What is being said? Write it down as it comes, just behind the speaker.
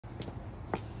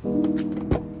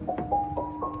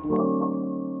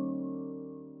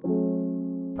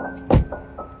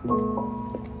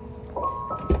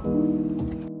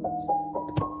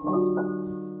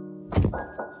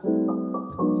Good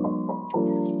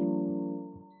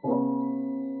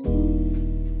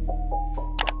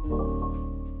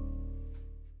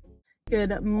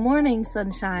morning,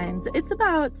 sunshines. It's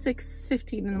about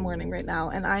 6:15 in the morning right now,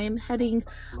 and I am heading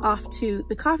off to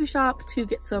the coffee shop to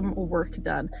get some work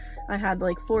done. I had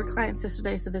like 4 clients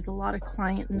yesterday, so there's a lot of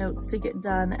client notes to get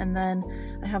done, and then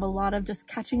I have a lot of just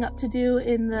catching up to do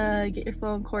in the Get Your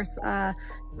Flow course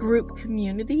group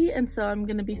community, and so I'm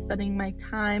going to be spending my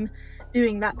time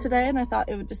doing that today, and I thought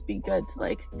it would just be good to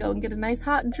like go and get a nice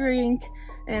hot drink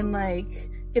and like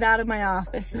get out of my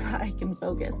office so that I can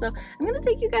focus. So I'm gonna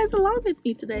take you guys along with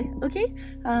me today, okay?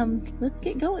 Let's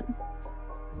get going.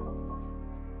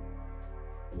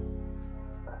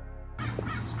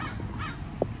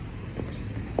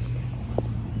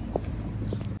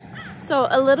 So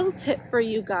a little tip for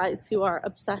you guys who are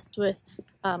obsessed with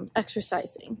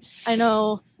exercising. I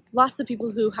know lots of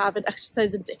people who have an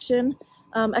exercise addiction.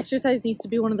 Exercise needs to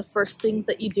be one of the first things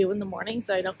that you do in the morning.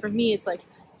 So I know for me, it's like,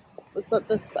 let's let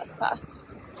this best class.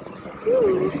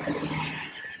 Ooh.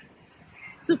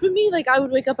 So for me, like I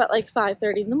would wake up at like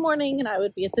 5:30 in the morning and I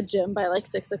would be at the gym by like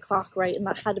 6 o'clock, right? And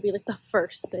that had to be like the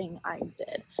first thing I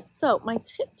did. So my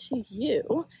tip to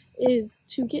you is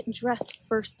to get dressed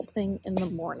first thing in the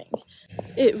morning.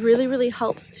 It really, really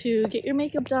helps to get your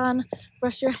makeup done,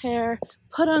 brush your hair,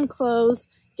 put on clothes,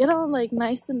 get all like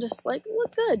nice and just like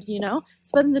look good, you know?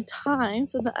 Spend the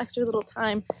extra little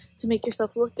time to make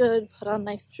yourself look good, put on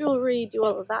nice jewelry, do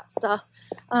all of that stuff,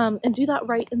 and do that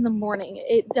right in the morning.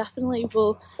 It definitely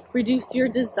will reduce your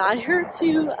desire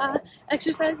to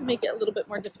exercise and make it a little bit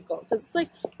more difficult, because it's like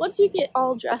once you get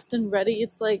all dressed and ready,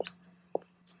 it's like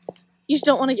you just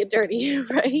don't want to get dirty,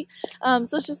 right?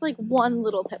 So it's just like one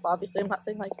little tip. Obviously, I'm not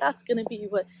saying like that's going to be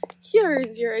what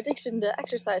cures your addiction to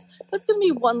exercise, but it's going to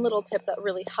be one little tip that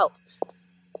really helps.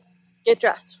 Get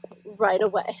dressed right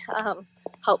away.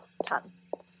 Helps a ton.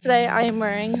 Today I am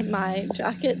wearing my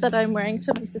jacket that I'm wearing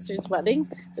to my sister's wedding.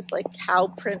 This like cow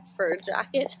print fur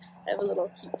jacket. I have a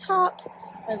little cute top,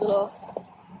 my little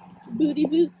booty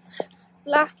boots,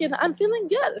 black, and I'm feeling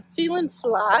good. I'm feeling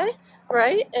fly,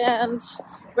 right? And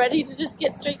ready to just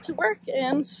get straight to work,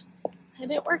 and I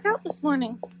didn't work out this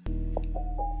morning.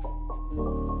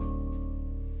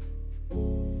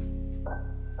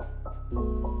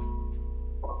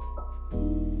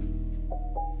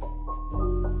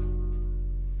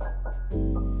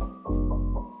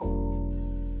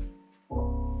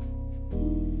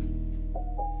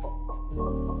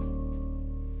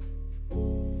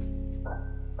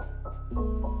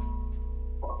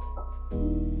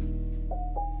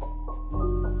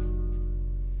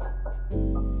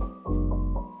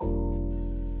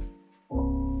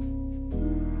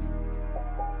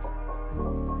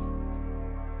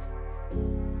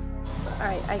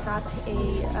 Alright, I got a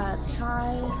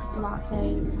chai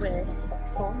latte with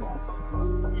whole milk,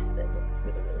 and it looks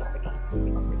really, really pretty. It's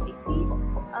super, super tasty.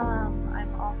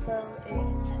 I'm also in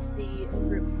the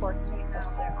group course right now.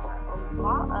 There are a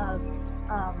lot of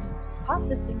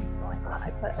positive things going on. I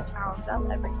put a challenge up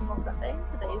every single Sunday.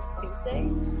 Today's Tuesday,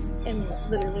 and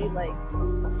literally like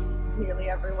nearly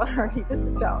everyone already did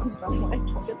the challenge, and I'm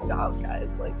like, good job guys.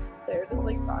 Like they're just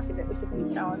like rocking it with the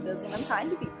new challenges, and I'm trying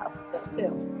to be tough with them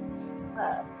too.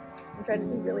 I'm trying to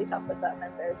be really tough with them,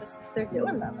 and they're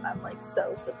doing them, and I'm like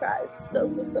so surprised, so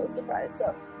surprised.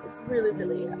 So it's really,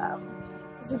 really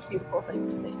such a beautiful thing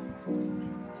to see.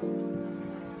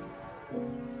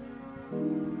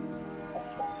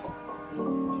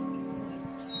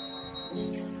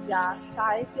 Yeah,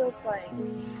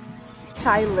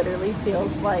 chai literally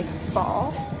feels like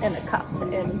fall in a cup,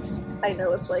 and I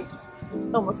know it's like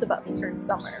almost about to turn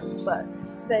summer, but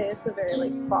today it's a very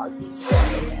like foggy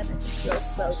day, and it just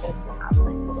feels so good to have a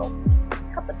nice little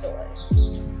cup of joy.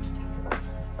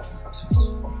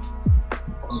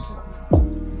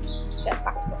 Get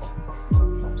back to it.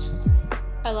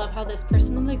 I love how this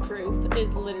person in the group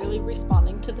is literally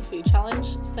responding to the food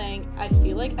challenge saying, I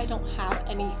feel like I don't have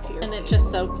any fear. And it's just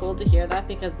so cool to hear that,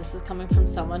 because this is coming from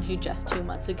someone who just 2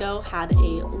 months ago had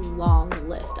a long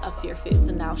list of fear foods,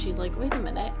 and now she's like, wait a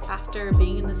minute, after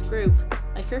being in this group,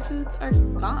 my fear foods are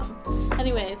gone.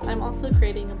 Anyways, I'm also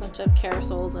creating a bunch of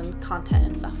carousels and content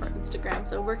and stuff for Instagram,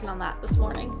 so working on that this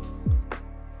morning.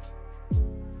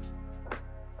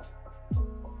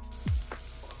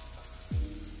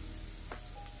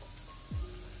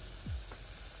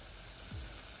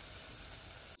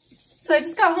 So I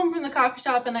just got home from the coffee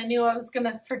shop, and I knew I was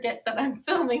gonna forget that I'm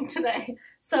filming today.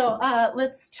 So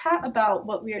let's chat about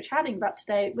what we are chatting about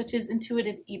today, which is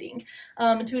intuitive eating.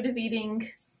 Intuitive eating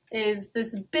is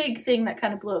this big thing that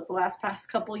kind of blew up the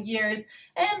past couple years,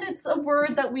 and it's a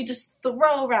word that we just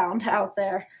throw around out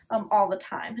there all the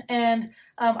time. And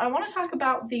I want to talk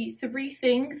about the 3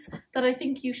 things that I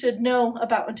think you should know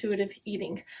about intuitive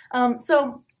eating.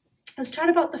 So let's chat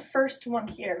about the first one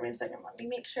here. Wait a second, let me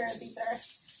make sure these are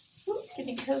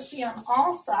getting toasty on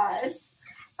all sides.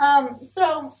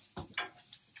 So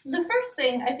the first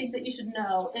thing I think that you should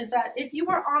know is that if you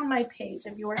are on my page,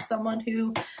 if you are someone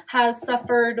who has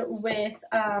suffered with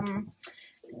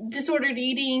disordered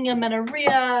eating,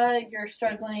 amenorrhea, you're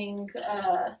struggling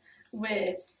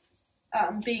with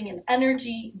being in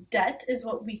energy debt is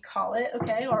what we call it,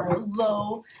 okay, or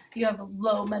you have a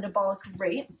low metabolic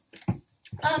rate.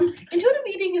 Intuitive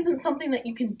eating isn't something that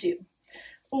you can do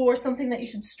or something that you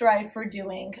should strive for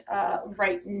doing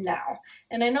right now.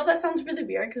 And I know that sounds really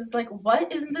weird because it's like, what,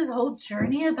 isn't this whole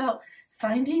journey about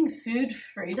finding food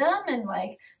freedom and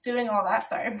like doing all that?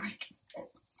 Sorry, I'm like,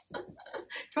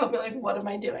 probably like, what am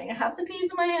I doing? I have the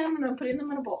peas in my hand and I'm putting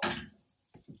them in a bowl.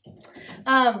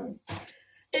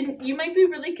 And you might be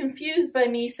really confused by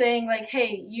me saying like,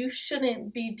 hey, you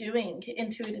shouldn't be doing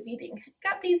intuitive eating.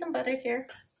 Got peas and butter here.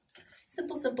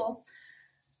 Simple, simple.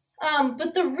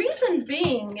 But the reason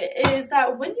being is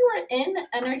that when you are in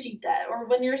energy debt or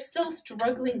when you're still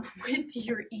struggling with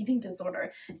your eating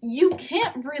disorder, you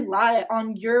can't rely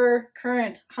on your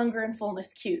current hunger and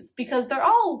fullness cues because they're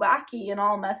all wacky and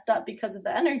all messed up because of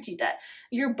the energy debt.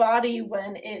 Your body,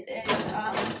 when it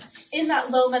is in that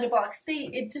low metabolic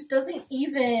state, it just doesn't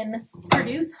even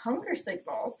produce hunger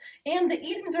signals. And the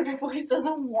eating disorder voice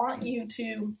doesn't want you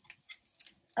to,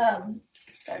 sorry,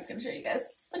 I'm going to show you guys.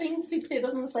 Putting sweet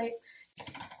potatoes on the plate.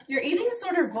 Your eating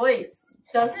disorder voice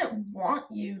doesn't want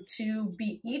you to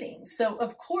be eating. So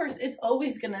of course it's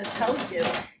always going to tell you,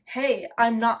 hey,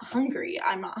 I'm not hungry.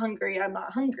 I'm not hungry. I'm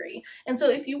not hungry. And so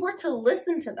if you were to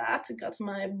listen to that, got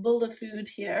my bowl of food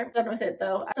here. Done with it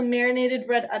though. Some marinated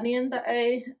red onion that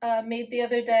I made the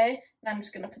other day. And I'm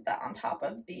just going to put that on top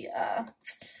of the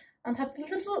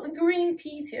little green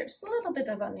peas here. Just a little bit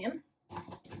of onion.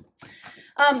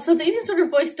 So the eating disorder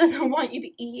voice doesn't want you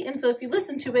to eat, and so if you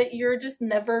listen to it, you're just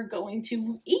never going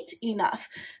to eat enough.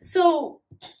 So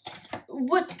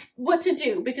what to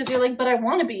do? Because you're like, but I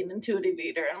want to be an intuitive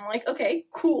eater. And I'm like, okay,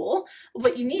 cool.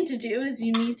 What you need to do is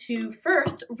you need to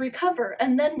first recover,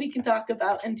 and then we can talk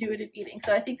about intuitive eating.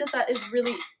 So I think that is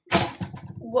really,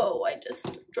 whoa, I just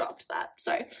dropped that.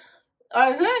 Sorry.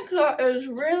 I think that is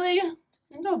really,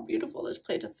 look how beautiful this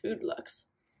plate of food looks.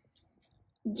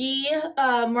 Ghee,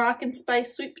 Moroccan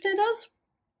spice sweet potatoes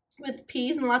with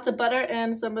peas and lots of butter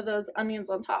and some of those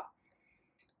onions on top.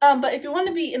 But if you want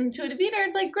to be an intuitive eater,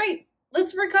 it's like, great,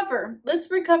 let's recover. Let's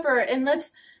recover and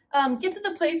let's get to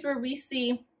the place where we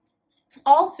see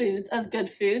all foods as good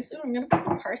foods. Ooh, I'm going to put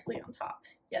some parsley on top.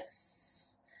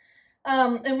 Yes.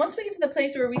 And once we get to the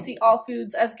place where we see all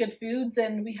foods as good foods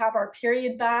and we have our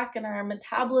period back and our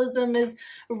metabolism is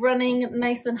running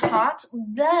nice and hot,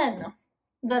 then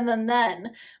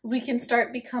we can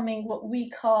start becoming what we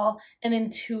call an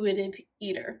intuitive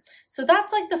eater. So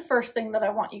that's like the first thing that I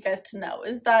want you guys to know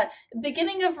is that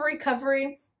beginning of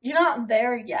recovery, you're not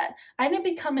there yet. I didn't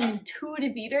become an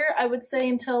intuitive eater, I would say,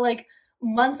 until like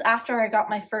months after I got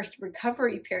my first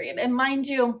recovery period. And mind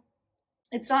you,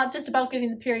 it's not just about getting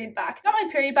the period back. I got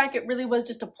my period back, it really was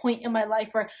just a point in my life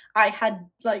where I had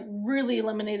like really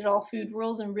eliminated all food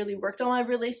rules and really worked on my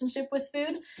relationship with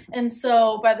food. And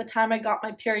so by the time I got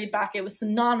my period back, it was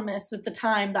synonymous with the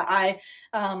time that I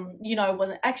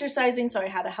wasn't exercising, so I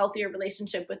had a healthier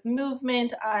relationship with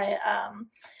movement. I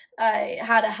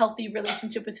had a healthy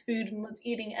relationship with food and was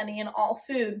eating any and all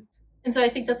food. And so I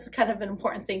think that's kind of an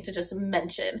important thing to just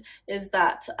mention is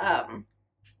that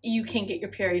you can get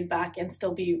your period back and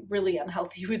still be really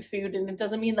unhealthy with food, and it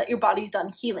doesn't mean that your body's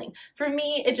done healing. For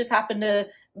me, it just happened to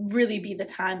really be the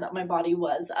time that my body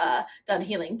was done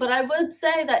healing. But I would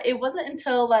say that it wasn't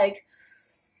until like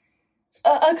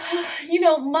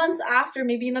months after,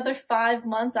 maybe another 5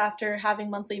 months after having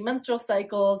monthly menstrual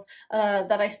cycles,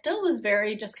 that I still was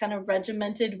very just kind of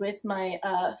regimented with my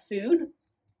food.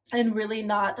 And really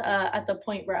not at the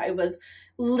point where I was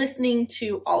listening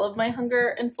to all of my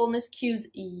hunger and fullness cues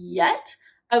yet.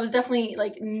 I was definitely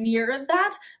like near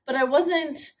that, but I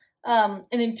wasn't an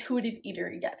intuitive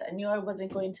eater yet. I knew I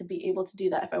wasn't going to be able to do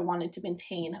that if I wanted to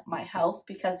maintain my health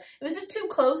because it was just too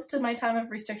close to my time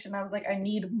of restriction. I was like, I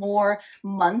need more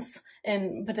months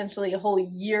and potentially a whole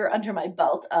year under my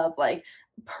belt of like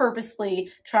purposely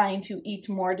trying to eat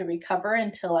more to recover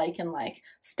until I can like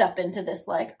step into this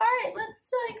like, all right,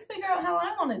 let's like figure out how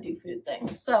I want to do food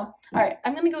thing. So, all right,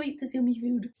 I'm gonna go eat this yummy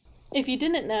food. If you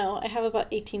didn't know, I have about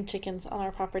 18 chickens on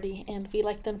our property, and we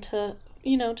like them to,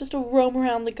 you know, just roam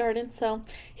around the garden. So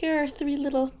here are 3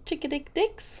 little chickadee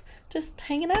dicks just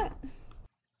hanging out.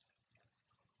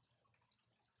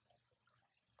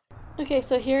 Okay,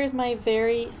 so here is my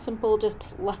very simple, just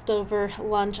leftover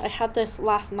lunch. I had this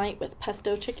last night with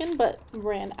pesto chicken, but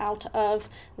ran out of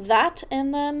that.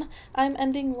 And then I'm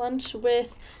ending lunch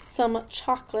with some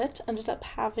chocolate. Ended up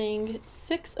having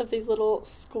 6 of these little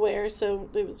squares, so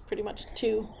it was pretty much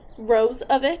 2 rows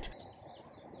of it.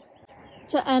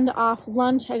 To end off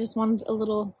lunch, I just wanted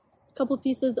a couple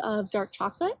pieces of dark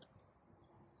chocolate.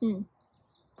 I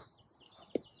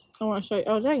want to show you.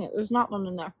 Oh, dang it, there's not one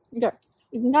in there. Okay.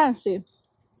 You can kind of see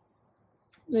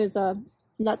there's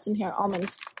nuts in here,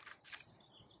 almonds.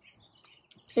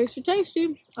 Tasty,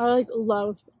 tasty. I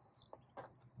love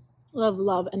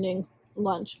ending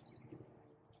lunch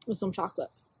with some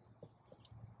chocolate.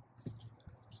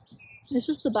 It's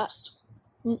just the best.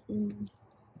 Got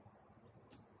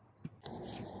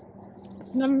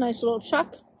a nice little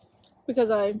check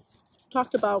because I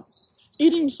talked about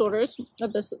eating disorders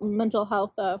at this mental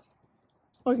health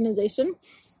organization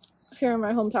here in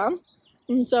my hometown,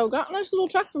 and so got a nice little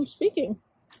check from speaking,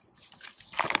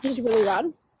 which is really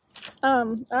rad.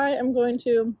 I am going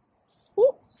to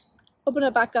open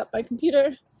it back up my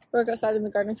computer, work outside in the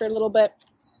garden for a little bit.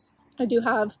 I do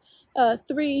have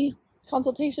 3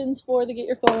 consultations for the Get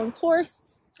Your Flow On course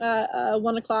at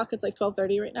 1 o'clock. It's like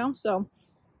 12:30 right now, so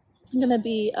I'm gonna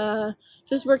be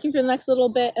just working for the next little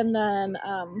bit, and then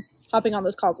hopping on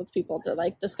those calls with people to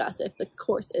like discuss if the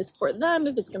course is for them,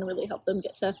 if it's going to really help them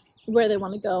get to where they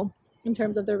want to go in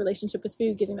terms of their relationship with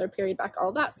food, getting their period back, all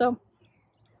of that. So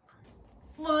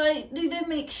why do they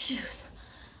make shoes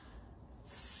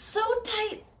so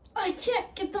tight I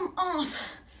can't get them off?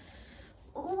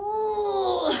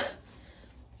 Ooh.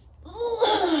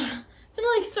 I'm gonna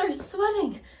like start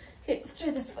sweating. Okay, let's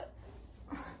try this foot.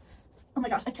 Oh my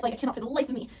gosh, I cannot for the life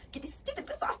of me get these stupid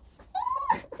boots off.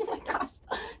 Oh my gosh.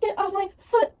 Get off my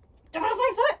foot! Get off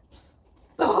my foot!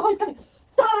 Oh, it's coming!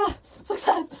 Ah!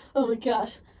 Success! Oh my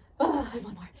gosh. I have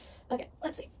one more. Okay,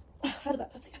 let's see. How did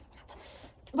that? Let's see.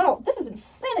 Wow, this is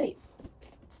insanity!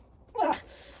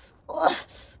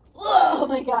 Oh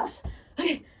my gosh.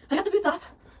 Okay, I got the boots off.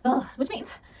 Which means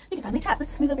we can finally chat.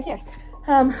 Let's move over here.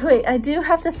 Wait, I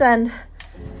have to send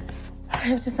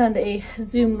a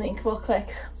Zoom link real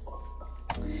quick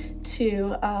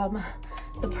to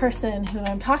the person who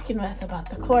I'm talking with about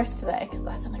the course today, because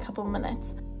that's in a couple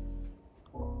minutes.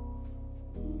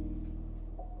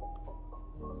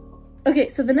 Okay,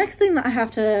 so the next thing that I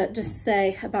have to just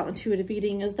say about intuitive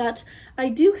eating is that I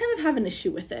do kind of have an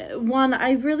issue with it. One,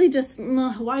 I really just,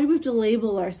 why do we have to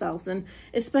label ourselves? And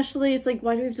especially it's like,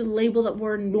 why do we have to label that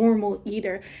we're a normal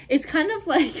eater? It's kind of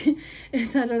like, I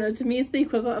don't know, to me it's the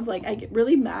equivalent of like, I get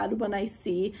really mad when I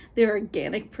see the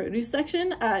organic produce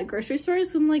section at grocery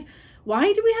stores. So I'm like,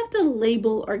 why do we have to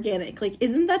label organic? Like,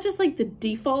 isn't that just like the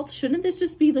default? Shouldn't this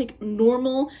just be like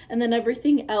normal? And then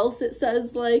everything else it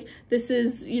says like, this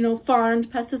is, you know,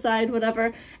 farmed, pesticide, whatever.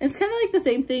 And it's kind of like the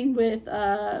same thing with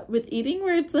eating,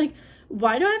 where it's like,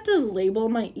 why do I have to label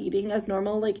my eating as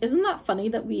normal? Like, isn't that funny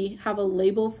that we have a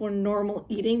label for normal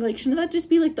eating? Like, shouldn't that just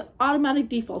be like the automatic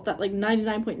default that like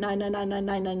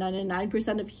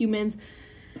 99.9999999% of humans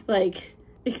like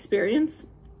experience?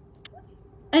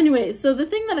 Anyway, so the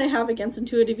thing that I have against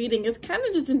intuitive eating is kind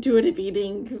of just intuitive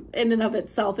eating in and of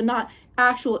itself, and not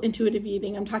actual intuitive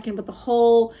eating. I'm talking about the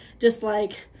whole, just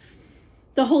like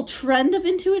the whole trend of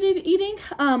intuitive eating.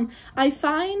 I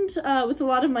find with a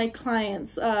lot of my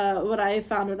clients, what I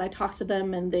found when I talk to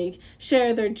them and they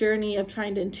share their journey of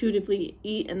trying to intuitively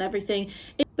eat and everything,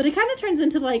 but it kind of turns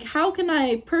into like, how can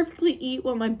I perfectly eat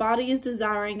what my body is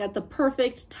desiring at the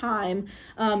perfect time,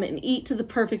 and eat to the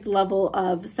perfect level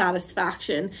of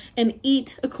satisfaction, and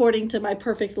eat according to my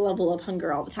perfect level of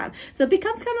hunger all the time. So it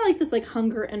becomes kind of like this like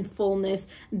hunger and fullness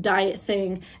diet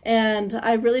thing, and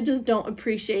I really just don't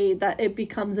appreciate that it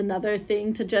becomes another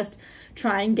thing to just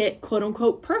try and get quote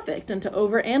unquote perfect, and to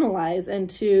overanalyze, and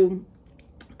to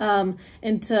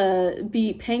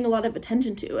be paying a lot of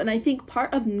attention to. And I think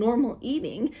part of normal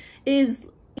eating is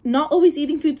not always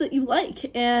eating foods that you like,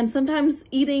 and sometimes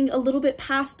eating a little bit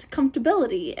past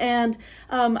comfortability, and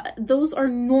those are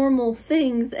normal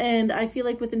things. And I feel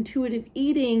like with intuitive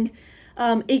eating,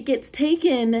 it gets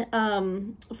taken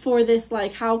for this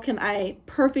like, how can I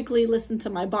perfectly listen to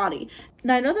my body?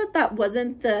 And I know that that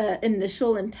wasn't the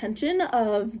initial intention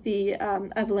of the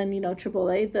Evelyn,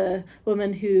 Tribole, the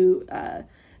woman who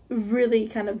really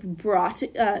kind of brought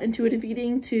intuitive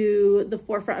eating to the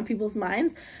forefront of people's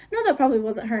minds. No, that probably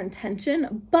wasn't her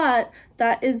intention, but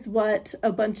that is what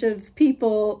a bunch of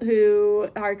people who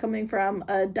are coming from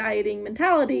a dieting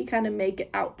mentality kind of make it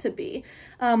out to be.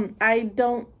 I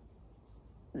don't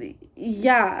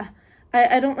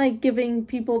like giving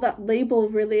people that label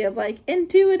really of like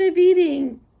intuitive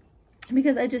eating,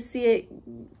 because I just see it,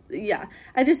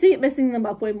 I just see it messing them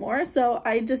up way more. So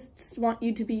I just want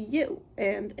you to be you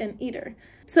and an eater.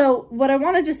 So what I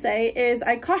want to just say is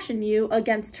I caution you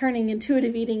against turning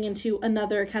intuitive eating into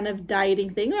another kind of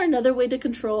dieting thing, or another way to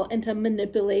control and to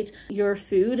manipulate your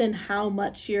food and how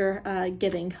much you're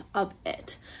getting of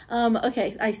it.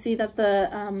 Okay, I see that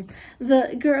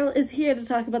the girl is here to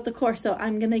talk about the course, so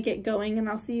I'm gonna get going and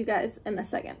I'll see you guys in a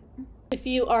second. If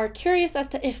you are curious as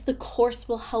to if the course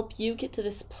will help you get to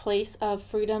this place of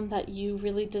freedom that you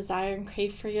really desire and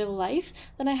crave for your life,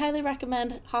 then I highly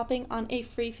recommend hopping on a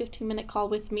free 15-minute call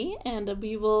with me, and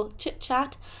we will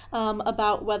chit-chat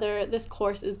about whether this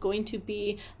course is going to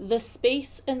be the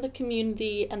space and the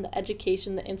community and the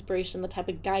education, the inspiration, the type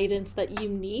of guidance that you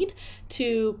need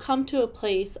to come to a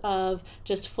place of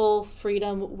just full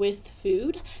freedom with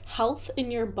food, health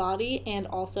in your body, and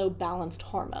also balanced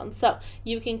hormones. So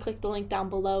you can click the link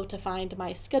down below to find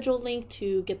my schedule link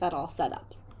to get that all set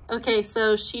up. Okay,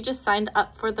 so she just signed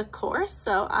up for the course,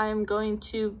 so I'm going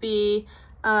to be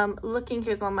looking,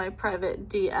 here's all my private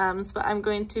DMs, but I'm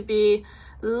going to be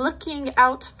looking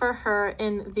out for her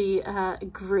in the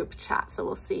group chat, so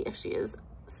we'll see if she is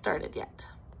started yet.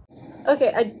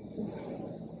 Okay,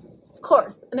 of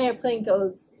course, an airplane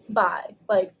goes by,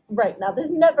 like right now.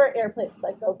 There's never airplanes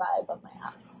that go by above my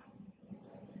house.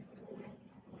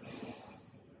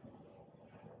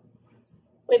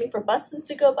 Waiting for buses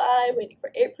to go by, waiting for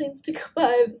airplanes to go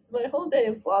by. This is my whole day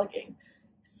of vlogging,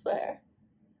 I swear.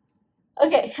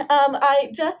 Okay,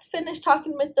 I just finished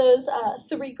talking with those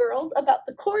 3 girls about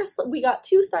the course. We got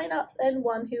 2 signups and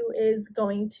one who is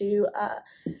going to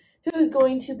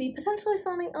be potentially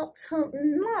signing up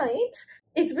tonight.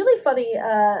 It's really funny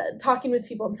talking with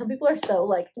people, and some people are so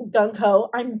like gung-ho,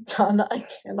 I'm done, I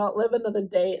cannot live another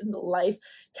day in life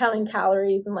counting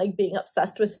calories and like being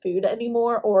obsessed with food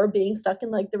anymore, or being stuck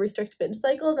in like the restrict binge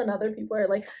cycle. Then other people are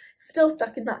like still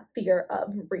stuck in that fear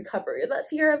of recovery, that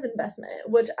fear of investment,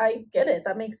 which I get it,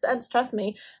 that makes sense, trust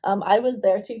me. I was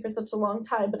there too for such a long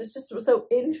time, but it's just so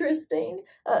interesting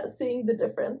seeing the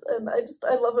difference, and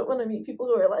I love it when I meet people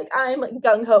who are like, I'm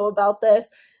gung-ho about this.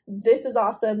 This is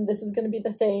awesome. This is going to be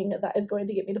the thing that is going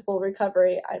to get me to full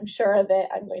recovery. I'm sure of it.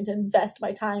 I'm going to invest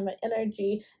my time, my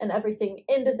energy, and everything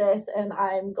into this, and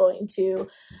I'm going to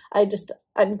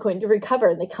recover.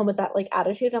 And they come with that like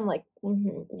attitude. I'm like,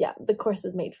 yeah, the course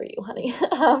is made for you, honey.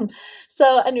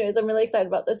 So anyways, I'm really excited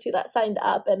about those 2 that signed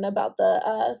up, and about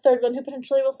the 3rd one who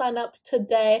potentially will sign up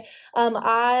today.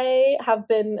 I have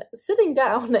been sitting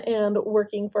down and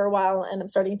working for a while, and I'm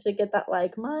starting to get that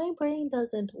like my brain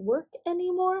doesn't work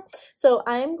anymore. So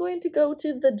I'm going to go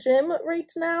to the gym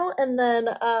right now, and then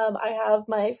I have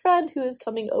my friend who is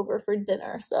coming over for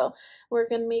dinner. So we're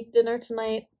gonna make dinner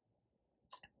tonight.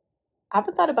 I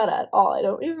haven't thought about it at all. I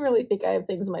don't even really think I have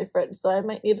things in my fridge, so I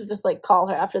might need to just like call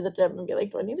her after the gym and be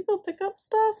like, do I need to go pick up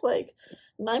stuff? Like,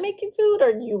 am I making food or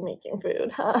are you making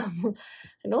food? I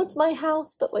know it's my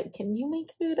house, but like, can you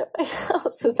make food at my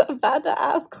house? Is that bad to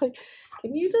ask? Like,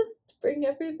 can you just bring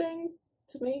everything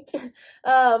to make?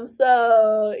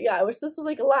 So yeah, I wish this was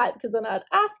like a live, because then I'd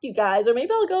ask you guys, or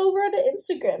maybe I'll go over to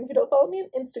Instagram. If you don't follow me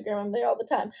on Instagram, I'm there all the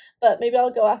time, but maybe I'll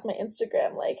go ask my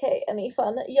Instagram like, hey, any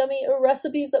fun yummy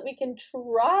recipes that we can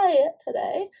try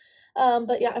today?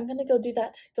 But yeah, I'm gonna go do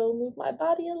that, go move my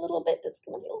body a little bit. It's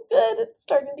gonna feel good. It's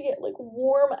starting to get like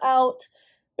warm out.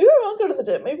 Maybe I won't go to the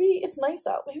gym. Maybe it's nice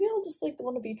out. Maybe I'll just like go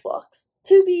on a beach walk.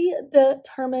 To be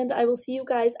determined. I will see you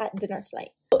guys at dinner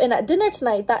tonight. And at dinner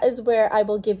tonight, that is where I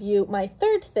will give you my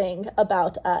 3rd thing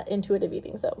about intuitive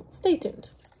eating. So stay tuned.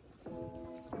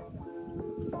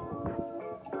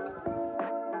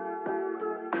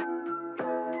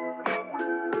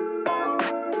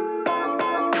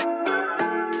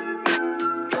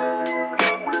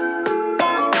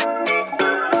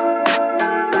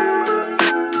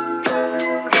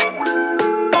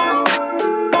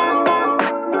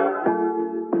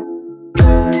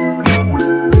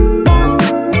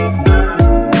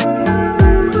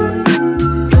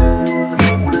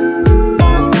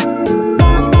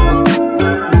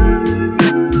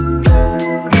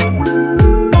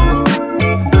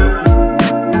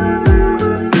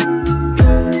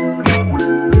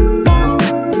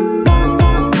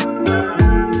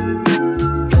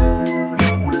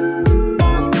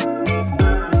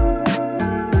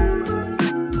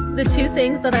 the two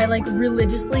things that I like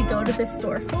religiously go to this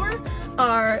store for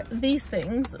are these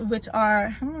things, which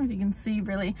are, I don't know if you can see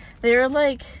really, they're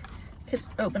like, could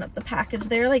open up the package,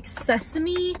 they're like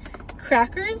sesame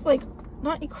crackers, like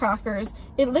not crackers,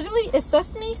 it literally is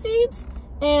sesame seeds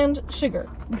and sugar.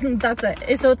 That's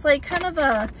it. So it's like kind of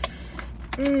a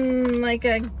like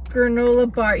a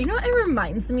granola bar. You know what it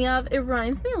reminds me of? It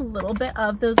reminds me a little bit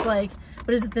of those, like,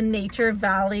 what is it, the Nature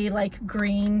Valley like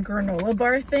green granola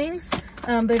bar things.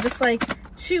 They're just like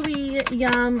chewy,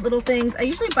 yum little things. I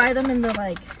usually buy them in the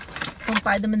like, I don't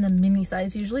buy them in the mini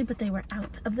size usually, but they were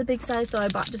out of the big size, so I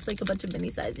bought just like a bunch of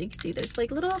mini size. You can see there's like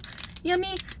little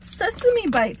yummy sesame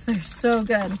bites. They're so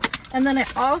good. And then I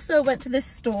also went to this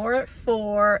store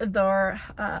for their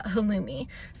halloumi.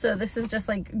 So this is just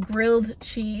like grilled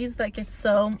cheese that gets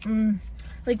so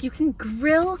like, you can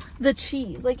grill the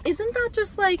cheese. Like, isn't that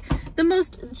just like the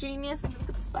most genius, I'm gonna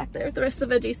put this back there with the rest of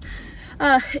the veggies,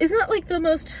 isn't that like the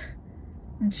most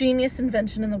genius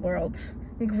invention in the world?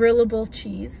 Grillable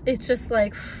cheese. It's just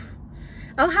like,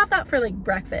 I'll have that for like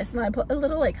breakfast, and I put a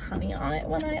little like honey on it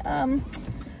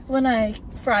when I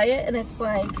fry it, and it's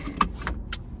like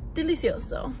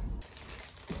delicioso.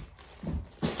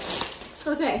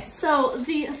 Okay, so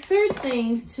the third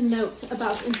thing to note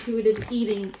about intuitive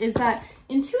eating is that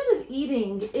intuitive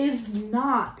eating is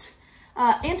not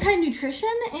anti-nutrition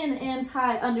and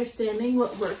anti-understanding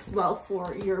what works well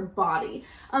for your body.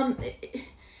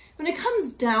 When it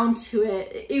comes down to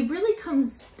it, it really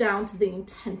comes down to the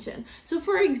intention. So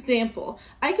for example,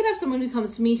 I could have someone who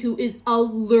comes to me who is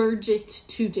allergic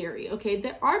to dairy, okay?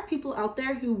 There are people out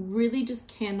there who really just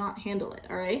cannot handle it,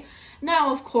 all right?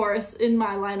 Now, of course, in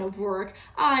my line of work,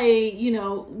 I,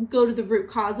 go to the root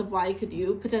cause of why could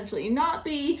you potentially not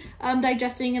be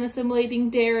digesting and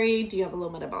assimilating dairy? Do you have a low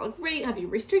metabolic rate? Have you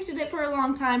restricted it for a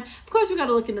long time? Of course, we got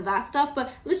to look into that stuff,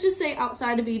 but let's just say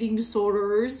outside of eating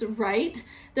disorders, right?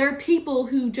 There are people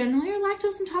who generally are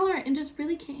lactose intolerant and just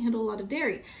really can't handle a lot of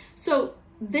dairy. So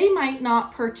they might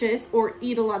not purchase or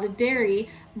eat a lot of dairy,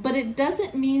 but it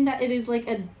doesn't mean that it is like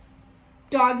a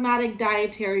dogmatic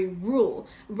dietary rule.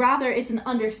 Rather, it's an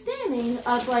understanding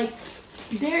of like,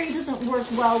 dairy doesn't work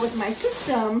well with my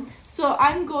system, so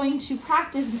I'm going to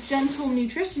practice gentle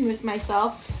nutrition with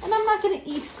myself, and I'm not going to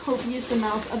eat copious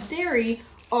amounts of dairy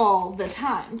all the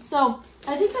time. So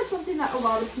I think that's something that a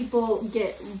lot of people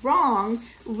get wrong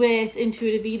with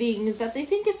intuitive eating, is that they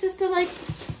think it's just to like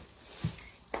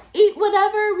eat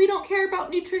whatever. We don't care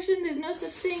about nutrition. There's no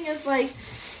such thing as like,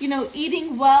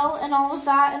 eating well and all of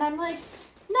that. And I'm like,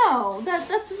 no,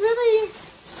 that's really,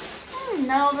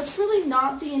 no, that's really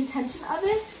not the intention of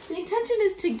it. The intention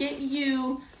is to get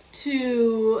you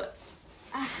to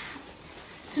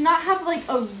not have like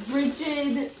a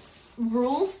rigid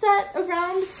rule set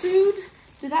around food.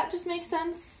 Did that just make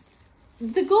sense?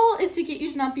 The goal is to get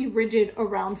you to not be rigid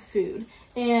around food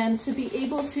and to be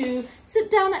able to sit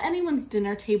down at anyone's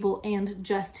dinner table and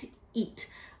just eat.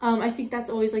 I think that's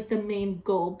always like the main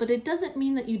goal, but it doesn't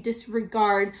mean that you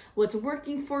disregard what's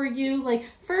working for you. Like,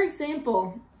 for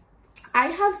example, I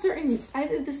have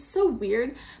this is so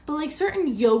weird, but like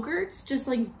certain yogurts just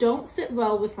like don't sit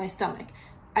well with my stomach.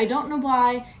 I don't know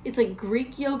why. It's like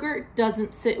Greek yogurt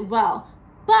doesn't sit well,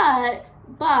 but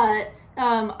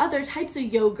other types of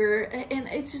yogurt, and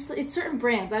it's certain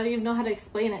brands. I don't even know how to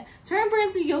explain it. Certain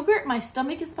brands of yogurt, my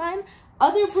stomach is fine.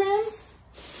 Other brands,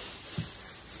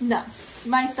 no,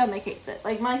 my stomach hates it.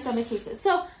 Like, my stomach hates it.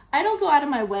 So I don't go out of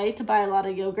my way to buy a lot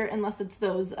of yogurt unless it's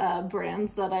those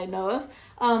brands that I know of.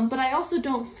 But I also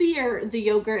don't fear the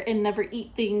yogurt and never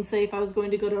eat things. Say if I was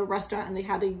going to go to a restaurant and they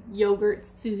had a yogurt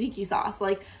tzatziki sauce,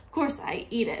 like, of course I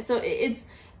eat it. So it's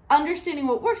understanding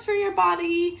what works for your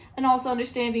body, and also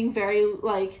understanding very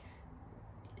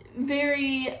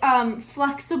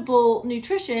flexible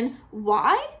nutrition.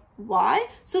 Why?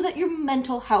 So that your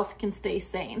mental health can stay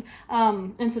sane,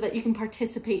 and so that you can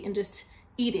participate in just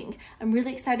eating. I'm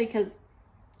really excited because,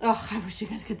 oh, I wish you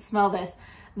guys could smell this.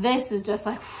 This is just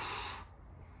like,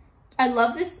 I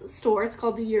love this store. It's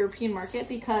called the European Market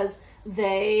because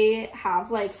they have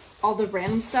like all the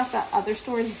random stuff that other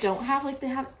stores don't have. Like, they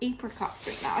have apricots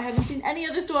right now. I haven't seen any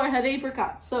other store have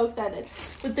apricots. So excited.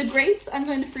 With the grapes, I'm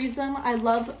going to freeze them. I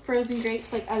love frozen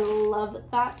grapes. Like, I love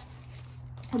that.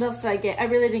 What else did I get? I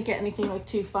really didn't get anything like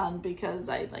too fun because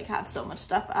I like have so much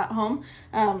stuff at home.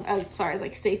 As far as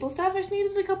like staple stuff, I just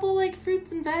needed a couple like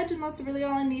fruits and veg, and that's really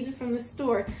all I needed from the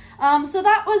store. So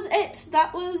that was it.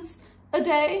 That was a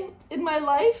day in my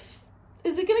life.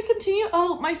 Is it gonna continue?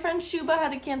 Oh, my friend Shuba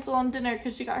had to cancel on dinner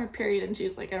because she got her period, and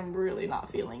she's like, I'm really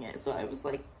not feeling it. So I was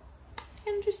like, I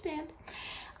understand.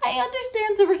 I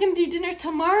understand. So we're gonna do dinner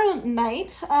tomorrow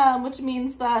night, which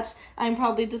means that I'm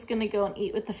probably just gonna go and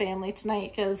eat with the family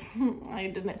tonight because I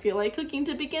didn't feel like cooking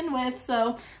to begin with.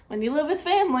 So when you live with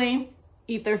family,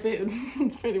 eat their food.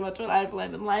 It's pretty much what I've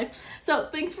learned in life. So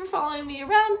thanks for following me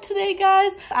around today,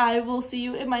 guys. I will see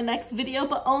you in my next video,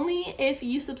 but only if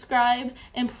you subscribe.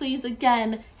 And please,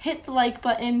 again, hit the like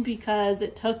button because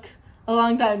it took a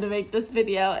long time to make this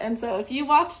video. And so if you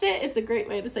watched it, it's a great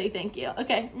way to say thank you.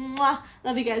 Okay, mwah.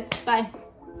 Love you guys. Bye.